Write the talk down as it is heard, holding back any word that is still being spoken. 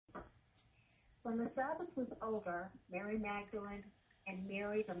When the Sabbath was over, Mary Magdalene and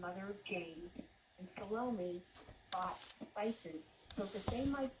Mary, the mother of James, and Salome bought spices so that they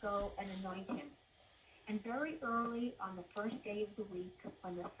might go and anoint him. And very early on the first day of the week,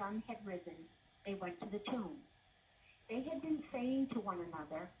 when the sun had risen, they went to the tomb. They had been saying to one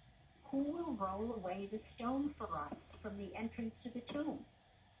another, "Who will roll away the stone for us from the entrance to the tomb?"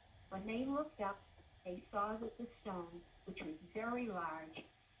 When they looked up, they saw that the stone, which was very large,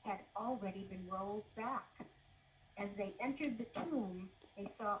 had already been rolled back. As they entered the tomb, they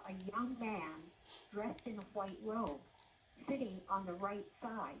saw a young man dressed in a white robe, sitting on the right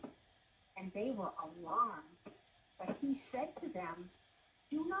side, and they were alarmed. But he said to them,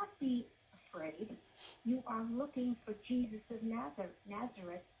 "Do not be afraid. You are looking for Jesus of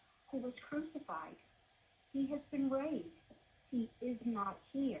Nazareth, who was crucified. He has been raised. He is not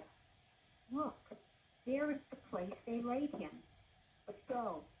here. Look, there is the place they laid him. But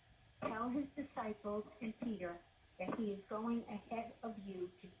go, tell his disciples and Peter that he is going ahead of you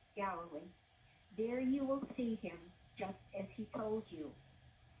to Galilee. There you will see him, just as he told you."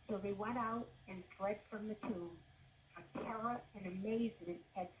 So they went out and fled from the tomb. A terror and amazement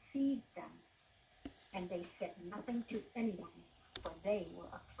had seized them, and they said nothing to anyone, for they were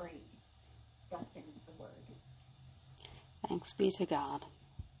afraid. Thus ends the word. Thanks be to God.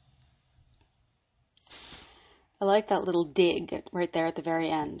 I like that little dig right there at the very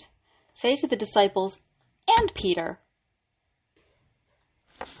end. Say to the disciples and Peter.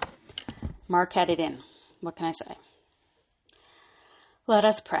 Mark had it in. What can I say? Let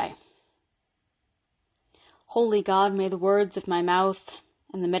us pray. Holy God, may the words of my mouth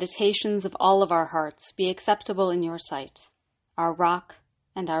and the meditations of all of our hearts be acceptable in your sight, our rock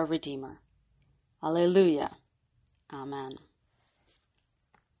and our Redeemer. Alleluia. Amen.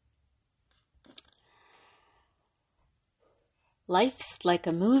 Life's like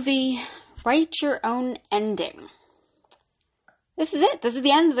a movie. Write your own ending. This is it. This is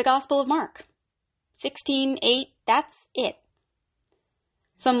the end of the Gospel of Mark. 16:8, that's it.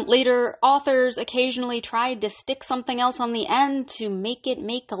 Some later authors occasionally tried to stick something else on the end to make it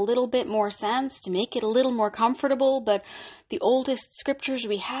make a little bit more sense, to make it a little more comfortable, but the oldest scriptures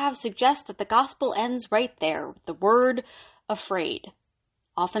we have suggest that the Gospel ends right there, with the word afraid,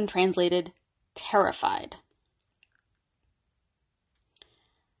 often translated terrified.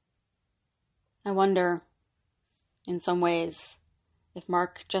 I wonder, in some ways, if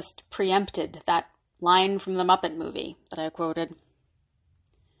Mark just preempted that line from the Muppet movie that I quoted.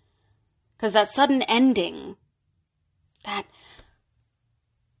 Because that sudden ending, that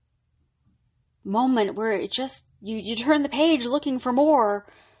moment where it just, you turn the page looking for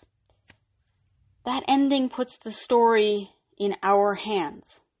more, that ending puts the story in our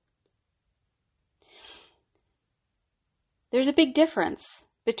hands. There's a big difference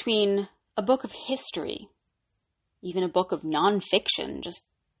between a book of history, even a book of nonfiction, just,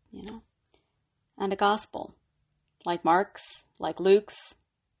 and a gospel, like Mark's, like Luke's,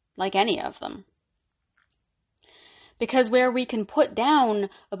 like any of them. Because where we can put down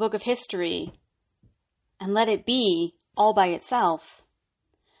a book of history and let it be all by itself,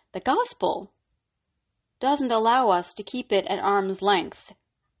 the gospel doesn't allow us to keep it at arm's length.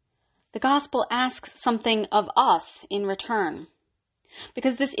 The gospel asks something of us in return.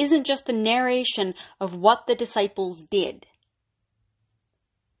 Because this isn't just the narration of what the disciples did.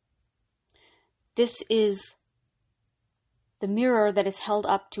 This is the mirror that is held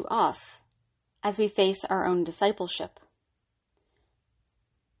up to us as we face our own discipleship.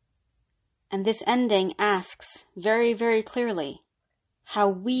 And this ending asks very, very clearly how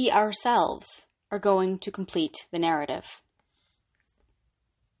we ourselves are going to complete the narrative.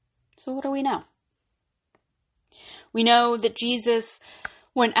 So what do we know? We know that Jesus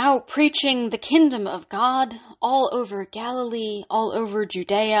went out preaching the kingdom of God all over Galilee, all over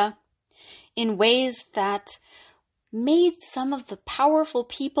Judea, in ways that made some of the powerful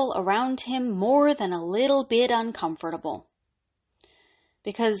people around him more than a little bit uncomfortable.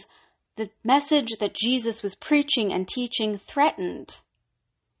 Because the message that Jesus was preaching and teaching threatened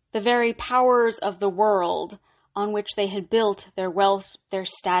the very powers of the world on which they had built their wealth, their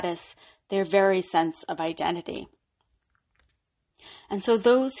status, their very sense of identity. And so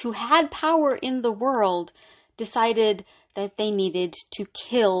those who had power in the world decided that they needed to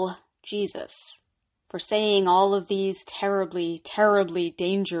kill Jesus for saying all of these terribly, terribly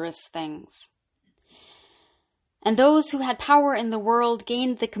dangerous things. And those who had power in the world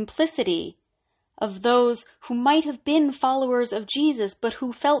gained the complicity of those who might have been followers of Jesus, but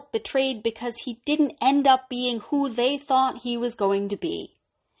who felt betrayed because he didn't end up being who they thought he was going to be.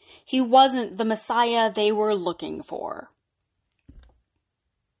 He wasn't the Messiah they were looking for.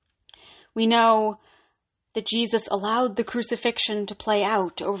 We know that Jesus allowed the crucifixion to play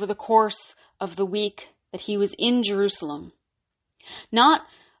out over the course of the week that he was in Jerusalem. Not,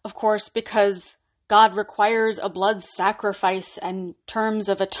 of course, because God requires a blood sacrifice and terms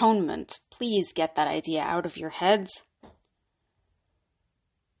of atonement. Please get that idea out of your heads.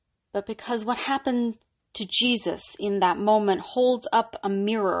 But because what happened to Jesus in that moment holds up a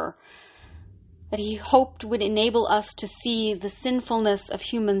mirror that he hoped would enable us to see the sinfulness of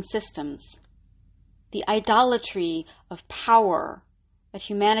human systems, the idolatry of power that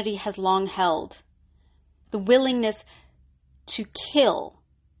humanity has long held, the willingness to kill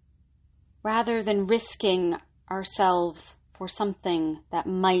rather than risking ourselves for something that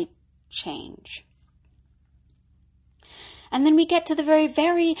might change. And then we get to the very,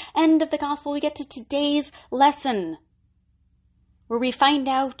 very end of the gospel. We get to today's lesson, where we find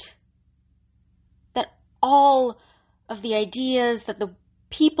out that all of the ideas that the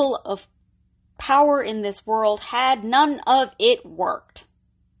people of power in this world had, none of it worked.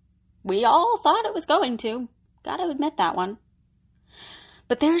 We all thought it was going to. Gotta admit that one.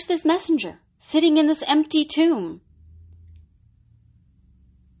 But there's this messenger sitting in this empty tomb.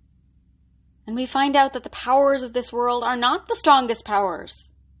 And we find out that the powers of this world are not the strongest powers.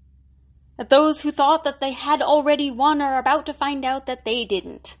 That those who thought that they had already won are about to find out that they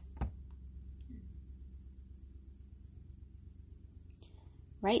didn't.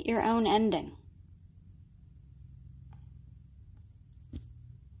 Write your own ending.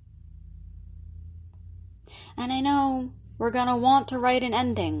 And I know we're going to want to write an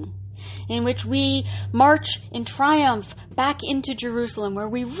ending in which we march in triumph back into Jerusalem, where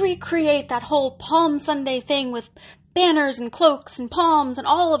we recreate that whole Palm Sunday thing with banners and cloaks and palms and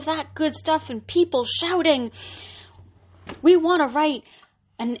all of that good stuff and people shouting. We want to write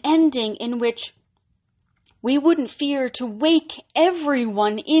an ending in which we wouldn't fear to wake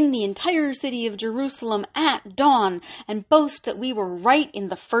everyone in the entire city of Jerusalem at dawn and boast that we were right in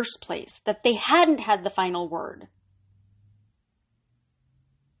the first place, that they hadn't had the final word.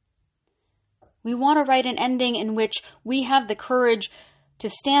 We want to write an ending in which we have the courage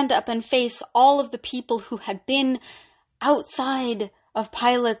to stand up and face all of the people who had been outside of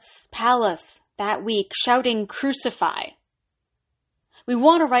Pilate's palace that week shouting, "Crucify." We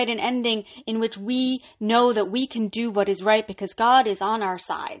want to write an ending in which we know that we can do what is right because God is on our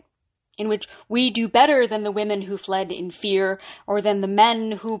side, in which we do better than the women who fled in fear or than the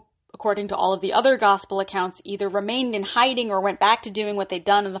men who, according to all of the other gospel accounts, either remained in hiding or went back to doing what they'd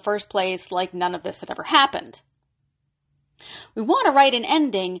done in the first place like none of this had ever happened. We want to write an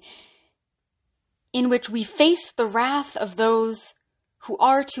ending in which we face the wrath of those who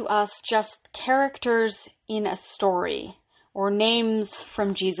are to us just characters in a story or names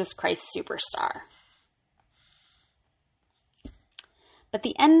from Jesus Christ Superstar. But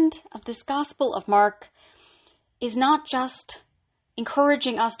the end of this Gospel of Mark is not just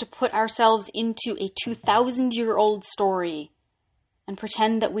encouraging us to put ourselves into a 2,000-year-old story and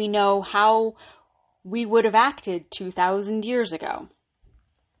pretend that we know how we would have acted 2,000 years ago.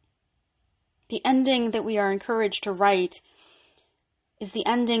 The ending that we are encouraged to write is the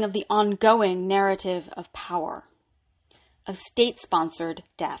ending of the ongoing narrative of power, of state-sponsored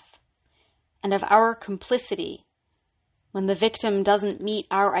death, and of our complicity when the victim doesn't meet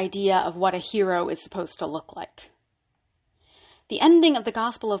our idea of what a hero is supposed to look like. The ending of the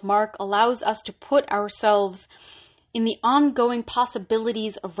Gospel of Mark allows us to put ourselves in the ongoing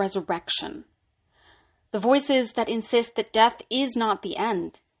possibilities of resurrection. The voices that insist that death is not the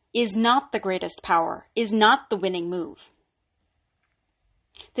end, is not the greatest power, is not the winning move.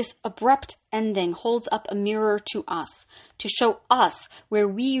 This abrupt ending holds up a mirror to us, to show us where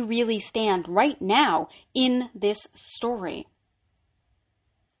we really stand right now in this story.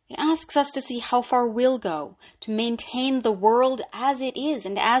 It asks us to see how far we'll go to maintain the world as it is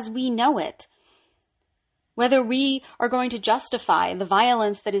and as we know it. Whether we are going to justify the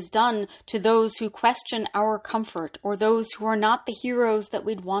violence that is done to those who question our comfort or those who are not the heroes that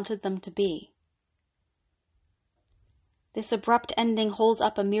we'd wanted them to be. This abrupt ending holds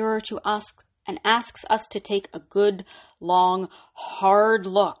up a mirror to us and asks us to take a good, long, hard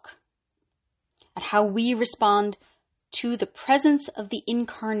look at how we respond to the presence of the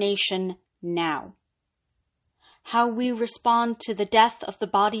incarnation now. How we respond to the death of the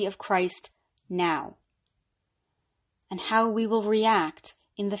body of Christ now. And how we will react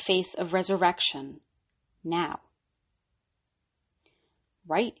in the face of resurrection now.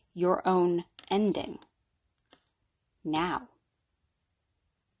 Write your own ending. Now.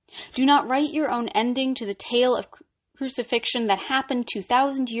 Do not write your own ending to the tale of crucifixion that happened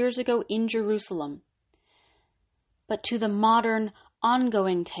 2,000 years ago in Jerusalem, but to the modern,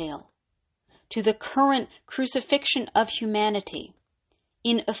 ongoing tale to the current crucifixion of humanity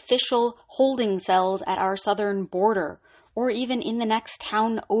in official holding cells at our southern border, or even in the next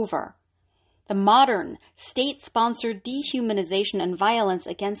town over. The modern, state-sponsored dehumanization and violence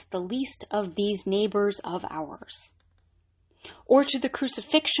against the least of these neighbors of ours. Or to the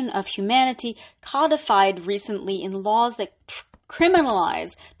crucifixion of humanity codified recently in laws that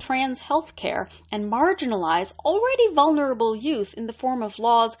criminalize trans healthcare and marginalize already vulnerable youth in the form of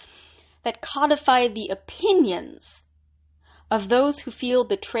laws that codify the opinions of those who feel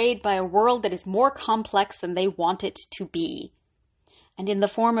betrayed by a world that is more complex than they want it to be, and in the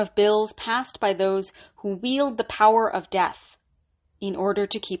form of bills passed by those who wield the power of death in order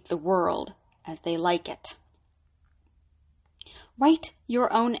to keep the world as they like it. Write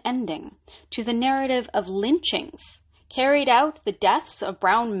your own ending to the narrative of lynchings carried out, the deaths of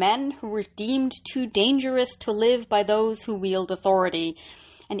brown men who were deemed too dangerous to live by those who wield authority,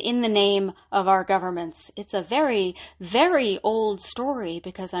 and in the name of our governments. It's a very, very old story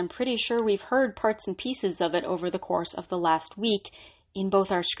because I'm pretty sure we've heard parts and pieces of it over the course of the last week in both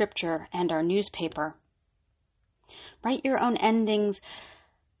our scripture and our newspaper. Write your own endings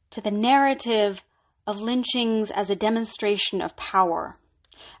to the narrative of lynchings as a demonstration of power,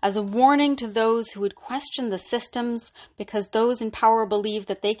 as a warning to those who would question the systems because those in power believe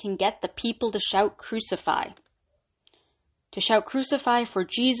that they can get the people to shout crucify. To shout crucify for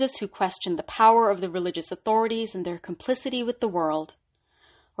Jesus, who questioned the power of the religious authorities and their complicity with the world.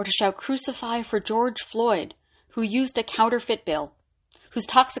 Or to shout crucify for George Floyd, who used a counterfeit bill, whose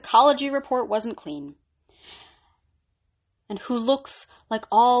toxicology report wasn't clean, and who looks like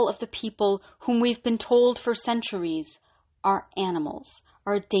all of the people whom we've been told for centuries are animals,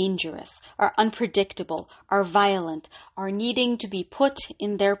 are dangerous, are unpredictable, are violent, are needing to be put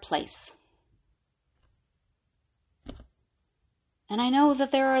in their place. And I know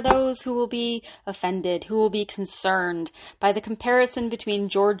that there are those who will be offended, who will be concerned by the comparison between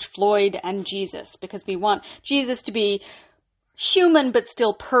George Floyd and Jesus, because we want Jesus to be human but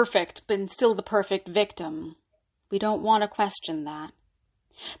still perfect, but still the perfect victim. We don't want to question that.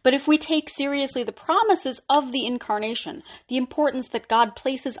 But if we take seriously the promises of the incarnation, the importance that God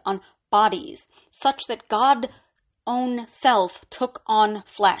places on bodies, such that God own self took on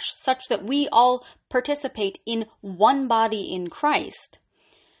flesh, such that we all participate in one body in Christ,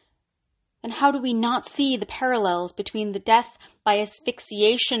 then how do we not see the parallels between the death by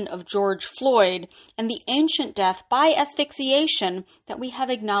asphyxiation of George Floyd and the ancient death by asphyxiation that we have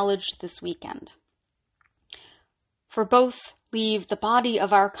acknowledged this weekend? For both leave the body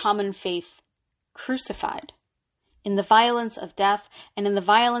of our common faith crucified in the violence of death and in the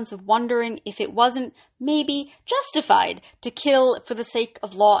violence of wondering if it wasn't maybe justified to kill for the sake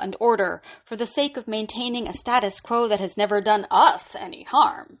of law and order, for the sake of maintaining a status quo that has never done us any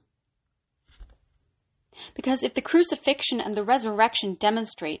harm. Because if the crucifixion and the resurrection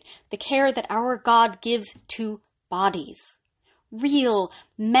demonstrate the care that our God gives to bodies, real,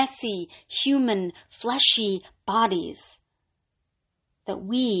 messy, human, fleshy bodies that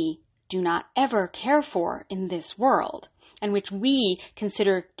we do not ever care for in this world, and which we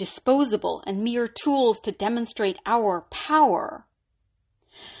consider disposable and mere tools to demonstrate our power,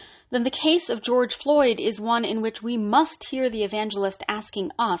 then the case of George Floyd is one in which we must hear the evangelist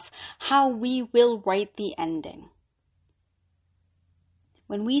asking us how we will write the ending.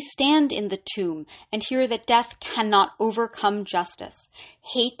 When we stand in the tomb and hear that death cannot overcome justice,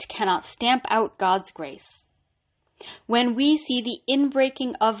 hate cannot stamp out God's grace, when we see the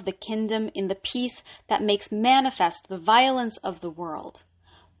inbreaking of the kingdom in the peace that makes manifest the violence of the world,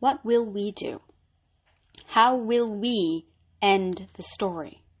 what will we do? How will we end the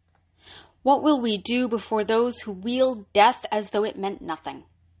story? What will we do before those who wield death as though it meant nothing?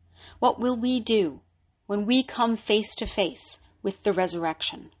 What will we do when we come face to face with the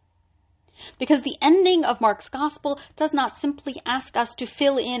resurrection? Because the ending of Mark's gospel does not simply ask us to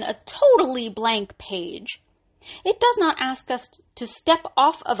fill in a totally blank page. It does not ask us to step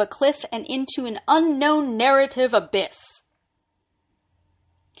off of a cliff and into an unknown narrative abyss.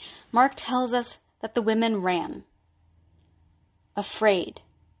 Mark tells us that the women ran, afraid,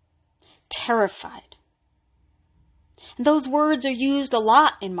 terrified. And those words are used a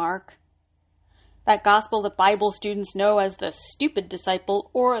lot in Mark. That gospel that Bible students know as the stupid disciple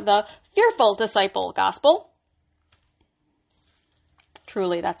or the fearful disciple gospel.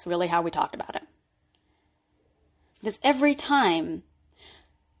 Truly, that's really how we talked about it. Because every time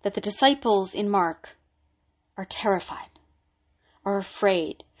that the disciples in Mark are terrified, are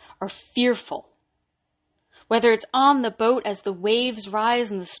afraid, are fearful, whether it's on the boat as the waves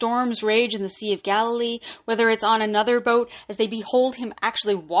rise and the storms rage in the Sea of Galilee, whether it's on another boat as they behold him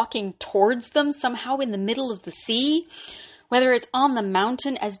actually walking towards them somehow in the middle of the sea, whether it's on the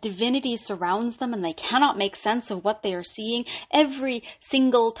mountain as divinity surrounds them and they cannot make sense of what they are seeing, every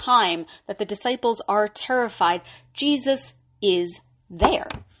single time that the disciples are terrified, Jesus is there.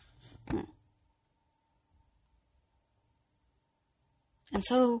 And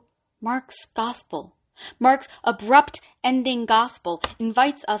so Mark's gospel, Mark's abrupt ending gospel,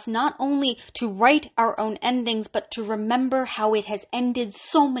 invites us not only to write our own endings, but to remember how it has ended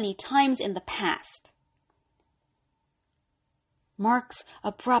so many times in the past. Mark's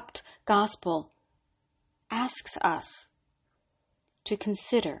abrupt gospel asks us to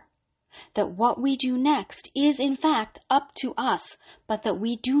consider that what we do next is in fact up to us, but that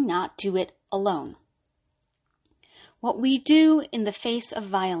we do not do it alone. What we do in the face of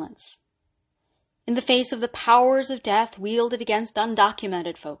violence, in the face of the powers of death wielded against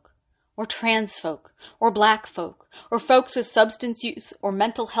undocumented folk, or trans folk, or black folk, or folks with substance use or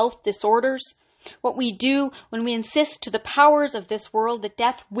mental health disorders, what we do when we insist to the powers of this world that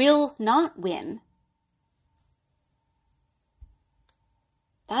death will not win,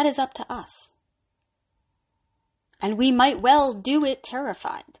 that is up to us. And we might well do it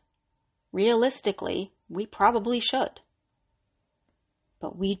terrified. Realistically, we probably should.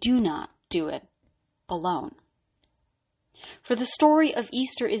 But we do not do it alone. For the story of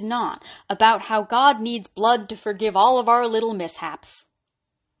Easter is not about how God needs blood to forgive all of our little mishaps.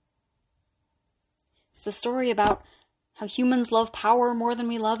 It's a story about how humans love power more than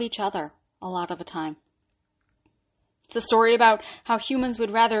we love each other a lot of the time. It's a story about how humans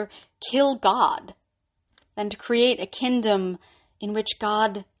would rather kill God than to create a kingdom in which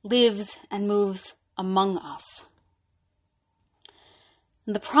God lives and moves among us.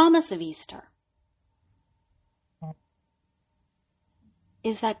 And the promise of Easter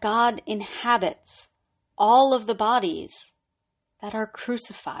is that God inhabits all of the bodies that are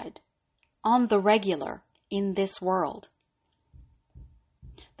crucified on the regular in this world.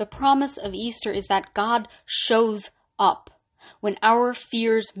 The promise of Easter is that God shows up when our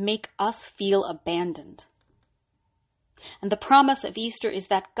fears make us feel abandoned. And the promise of Easter is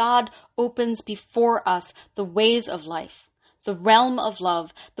that God opens before us the ways of life, the realm of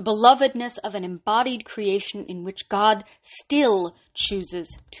love, the belovedness of an embodied creation in which God still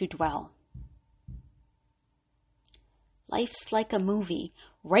chooses to dwell. Life's like a movie.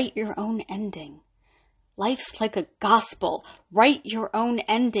 Write your own ending. Life's like a gospel. Write your own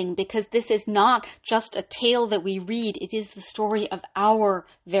ending, because this is not just a tale that we read. It is the story of our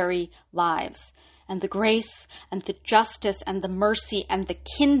very lives, and the grace and the justice and the mercy and the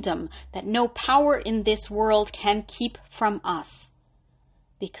kingdom that no power in this world can keep from us,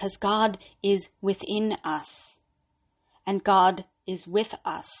 because God is within us, and God is with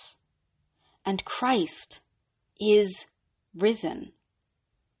us, and Christ is risen.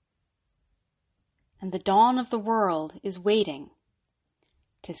 And the dawn of the world is waiting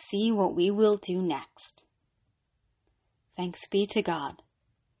to see what we will do next. Thanks be to God.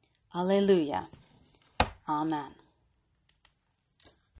 Alleluia. Amen.